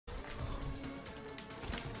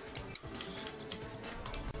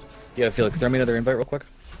Yeah, Felix, throw me another invite real quick.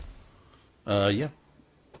 Yeah.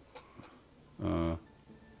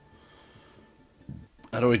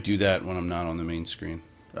 How do I do that when I'm not on the main screen?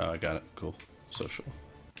 I got it. Cool. Social.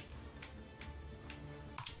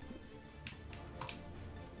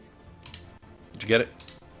 Did you get it?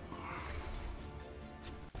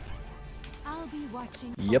 I'll be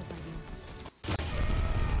watching. Yep.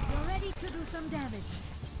 You're ready to do some damage.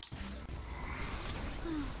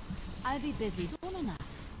 I'll be busy soon enough.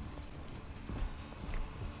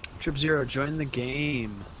 Trip Zero, join the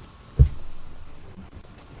game.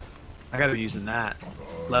 I gotta be using that.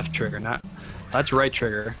 Left trigger, not... That's right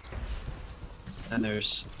trigger. And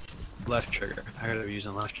there's left trigger. I gotta be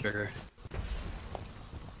using left trigger.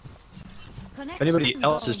 If anybody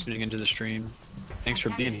else is tuning into the stream, thanks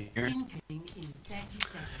for being here.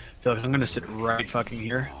 Felix, I'm gonna sit right fucking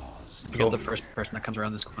here. You're the first person that comes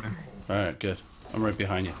around this corner. Alright, good. I'm right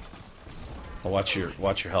behind you. I'll watch your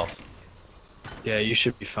health. Yeah, you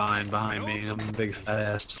should be fine behind me. I'm a big fat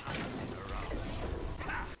ass.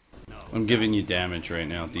 I'm giving you damage right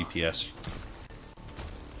now, DPS.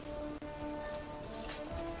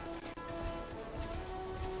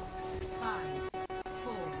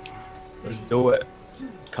 Let's do it.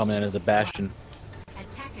 Coming in as a bastion.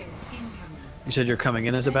 You said you're coming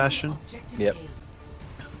in as a bastion? Yep.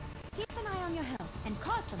 Keep an eye on your health and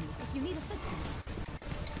call for me if you need assistance.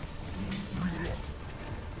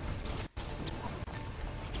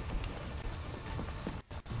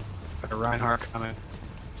 Got a Reinhardt coming.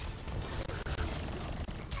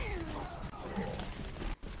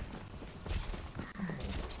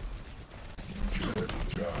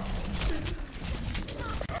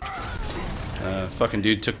 Fucking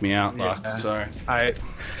dude took me out, Locke. Yeah. Sorry.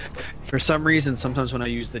 For some reason, sometimes when I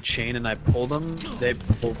use the chain and I pull them, they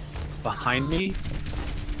pull behind me.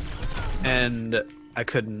 And I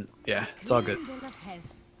couldn't, yeah, it's all good.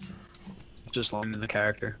 Just learning the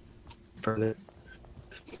character further.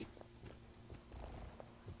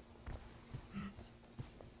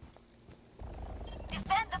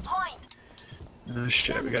 Defend the point. Oh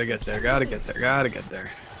shit, we gotta get there, gotta get there, gotta get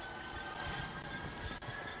there.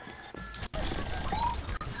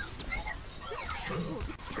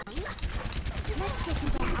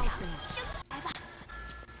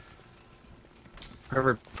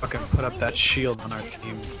 Whoever fucking put up that shield on our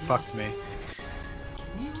team fucked me.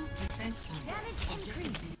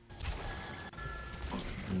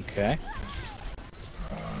 Okay.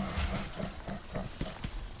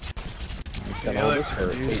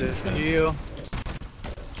 Use it. Heal.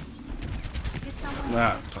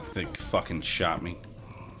 Ah, fuck, they fucking shot me.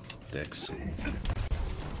 Dicks.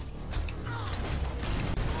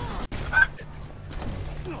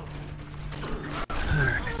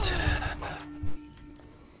 Alright.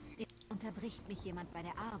 Unterbricht mich jemand bei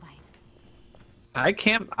der Arbeit. I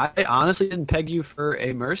honestly didn't peg you for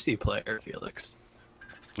a Mercy player, Felix.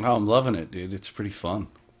 Oh, I'm loving it, dude. It's pretty fun.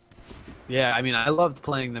 Yeah, I mean, I loved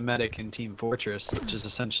playing the medic in Team Fortress, which is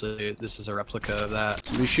essentially, this is a replica of that.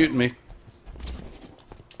 Somebody's shooting me.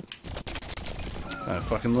 That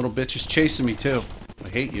fucking little bitch is chasing me, too. I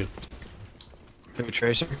hate you. Favorite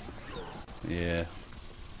Tracer? Yeah.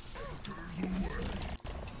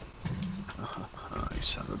 Oh, you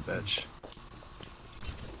son of a bitch.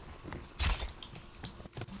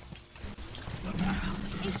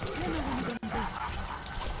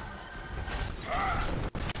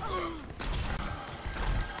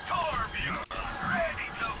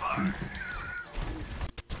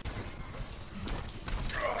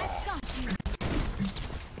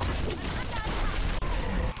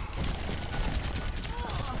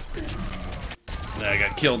 I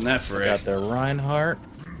got killed in that fray. Got the Reinhardt.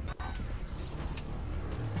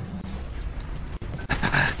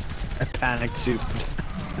 I panicked super.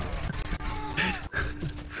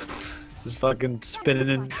 Just fucking spinning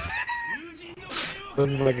and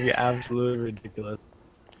looking fucking absolutely ridiculous.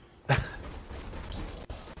 I'm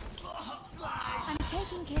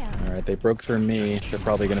taking care. Alright, they broke through me. They're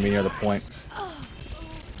probably going to be near the point.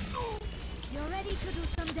 You're ready to do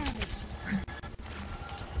some damage.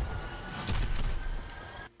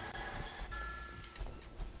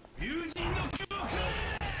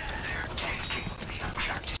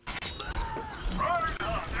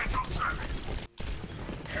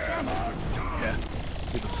 Yeah.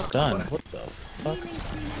 Stun. What the fuck?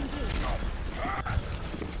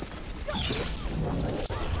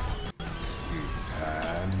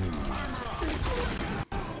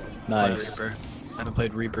 Nice. Reaper. I haven't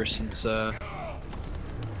played Reaper since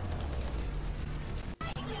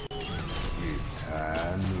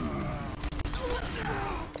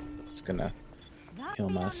Just gonna heal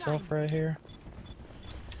myself right here.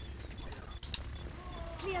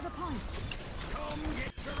 clear the point.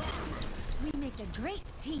 We make a great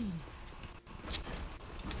team.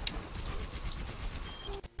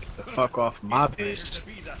 Get the fuck off my base.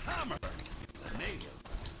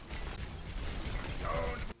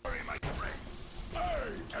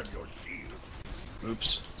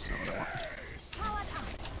 Oops. That's not what I want. Powered up.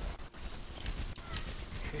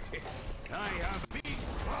 I have big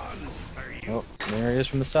plans for you. Oh, there he is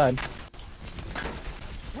from the side.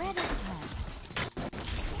 Where does it hurt?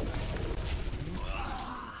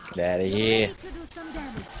 Get out of here. Ready to do some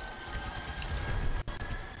damage.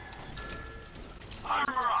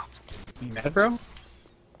 You mad, bro?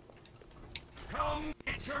 Come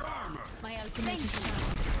get your armor. My ultimate is down.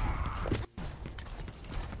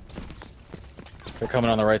 They're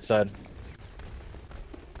coming on the right side.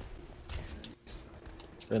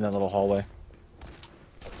 They're in that little hallway.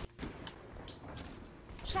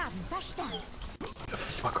 Schaden verstärkt. The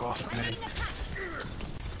fuck off, man.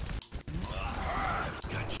 I've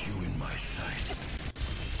got you in my sights.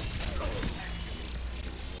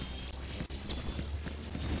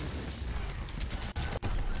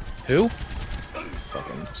 Who?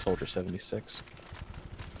 Fucking Soldier 76.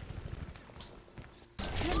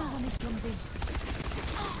 Kümmere mich drum, Bill.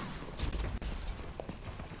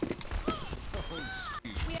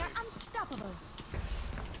 We are unstoppable.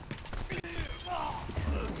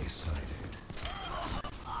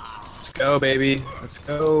 Let's go, baby. Let's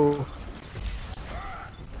go.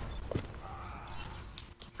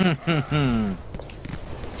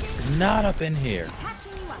 Not up in here.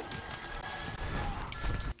 Catching you up.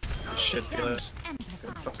 Oh, shit, Felix.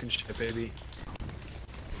 Amplified. Fucking shit, baby.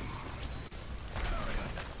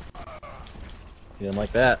 He didn't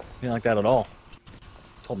like that. He didn't like that at all.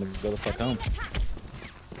 Told me to go the fuck home.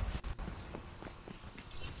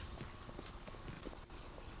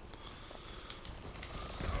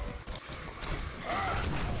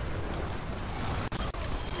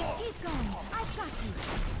 Keep going. I've got you.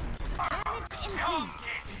 Damage increase.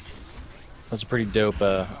 That's a pretty dope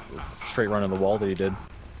straight run on the wall that he did.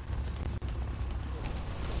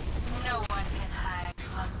 No one can hide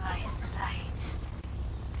from my sight.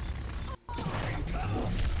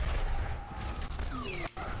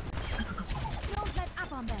 Don't let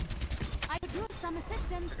up on them. I could use some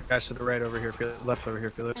assistance. Guys to the right over here, left over here,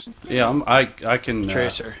 Felix. I'm still Yeah, I can.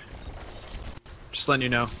 Tracer. Just letting you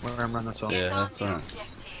know where I'm running, that's all. Yeah, that's alright.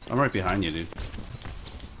 I'm right behind you, dude.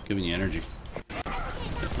 Giving you energy.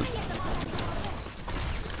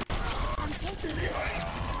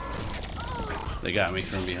 They got me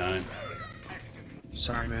from behind.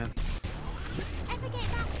 Sorry, man. Navigate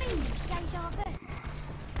that thing. Deja vu.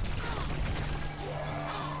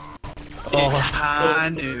 It's high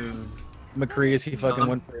noon. McCree, as he fucking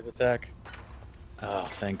went for his attack. Oh,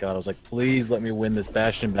 thank God. I was like, please let me win this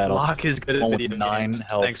Bastion battle. Locke is good at One with video 9 games.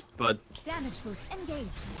 health. Thanks, bud. Damage boost engaged.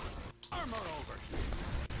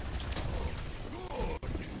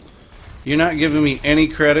 You're not giving me any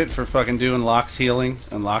credit for fucking doing Locke's healing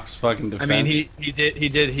and Locke's fucking I defense. mean, he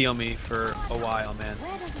did heal me for a while, man.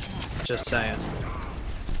 Where does it hurt? Just saying.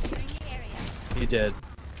 He did.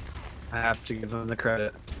 I have to give him the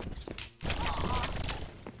credit.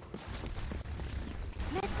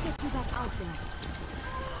 Let's get you back out there.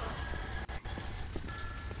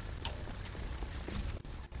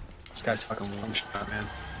 This guy's fucking one shot, man.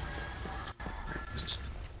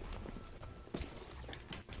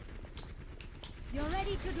 You're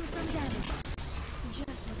ready to do some damage.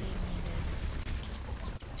 Just what they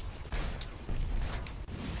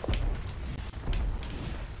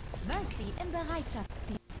needed. Mercy in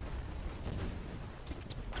Bereitschaftsdienst.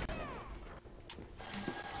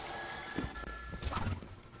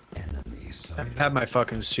 I've had my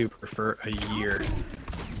fucking super for a year.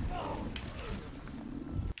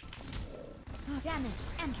 Damage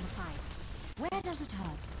amplified. Where does it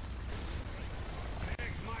hurt?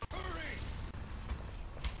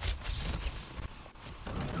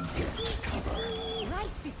 Right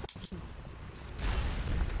beside you.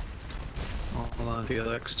 Hold on,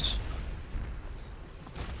 Felix.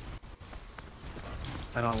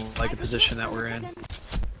 I don't like the position that we're in.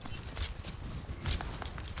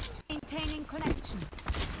 Maintaining connection.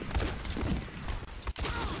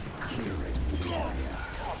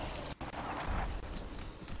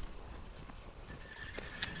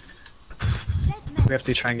 We have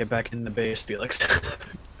to try and get back in the base, Felix.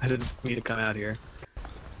 I didn't mean to come out here.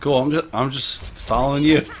 Cool. I'm just following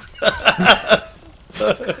you. I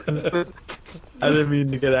didn't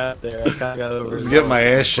mean to get out there. I kind of got I over. was getting my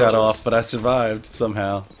ass shot off, but I survived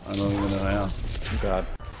somehow. I don't even know how. Oh, God.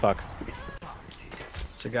 Fuck.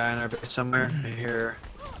 There's a guy in our base somewhere. I hear.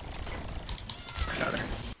 Got her.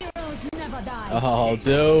 Heroes never never die. Oh,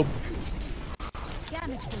 dope.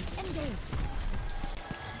 Damage was engaged.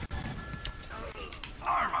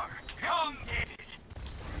 Armor, come get it.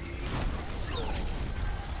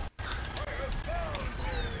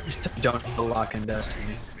 You don't need to lock in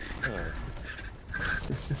Destiny. You're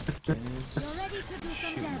ready to do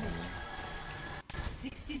some damage.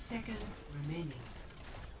 60 seconds remaining.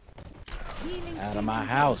 Healing Out of stream my complete.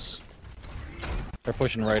 house. They're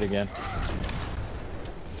pushing right again.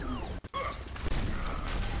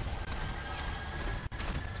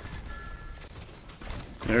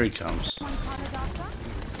 There he comes. One powder doctor.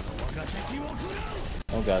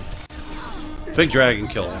 Oh god. Big dragon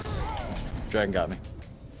killer. Dragon got me.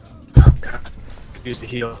 Could use the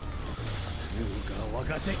heal.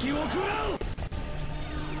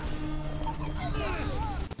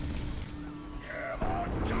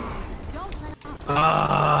 Don't let up.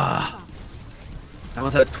 Ah! I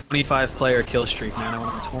almost had a 25 player kill streak, man. I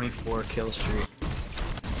went on a 24 kill streak.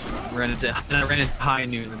 I ran into high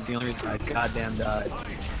noon, and the only reason I goddamn died.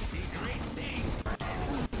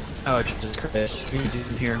 Oh, Jesus Christ. We need to get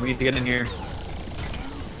in here. We need to get in here.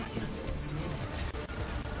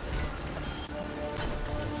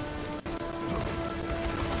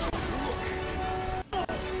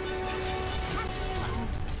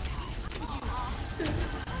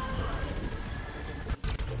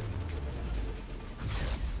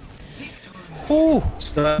 Ooh!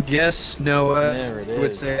 So I guess Noah There it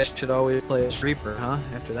would is. say I should always play as Reaper, huh?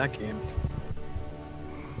 After that game.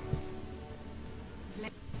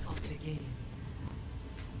 Of the game.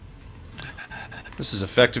 This is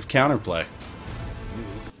effective counterplay.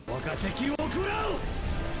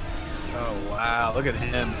 Oh wow, look at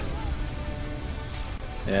him.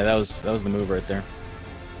 Yeah, that was the move right there.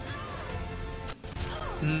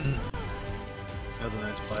 That was a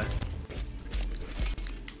nice play.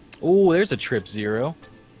 Ooh, there's a trip zero.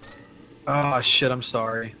 Oh shit, I'm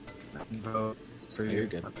sorry. I didn't vote for you. You're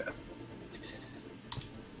good. My bad.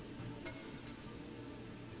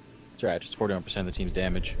 That's right, just 41% of the team's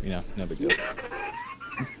damage. You know, no big deal.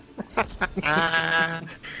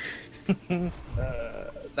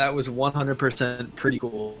 That was 100% pretty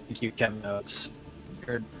cool. Thank you, Kevin Notes.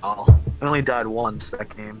 You're all. I only died once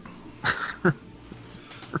that game.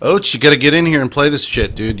 Oach, you gotta get in here and play this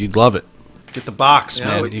shit, dude. You'd love it. Get the box, Yeah,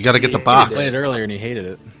 man. it's- You gotta get the he I box. played it earlier and he hated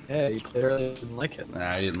it. Yeah, you played earlier, didn't like it. Nah,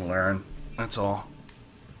 I didn't learn. That's all.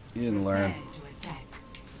 You didn't learn. To attack.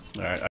 Alright.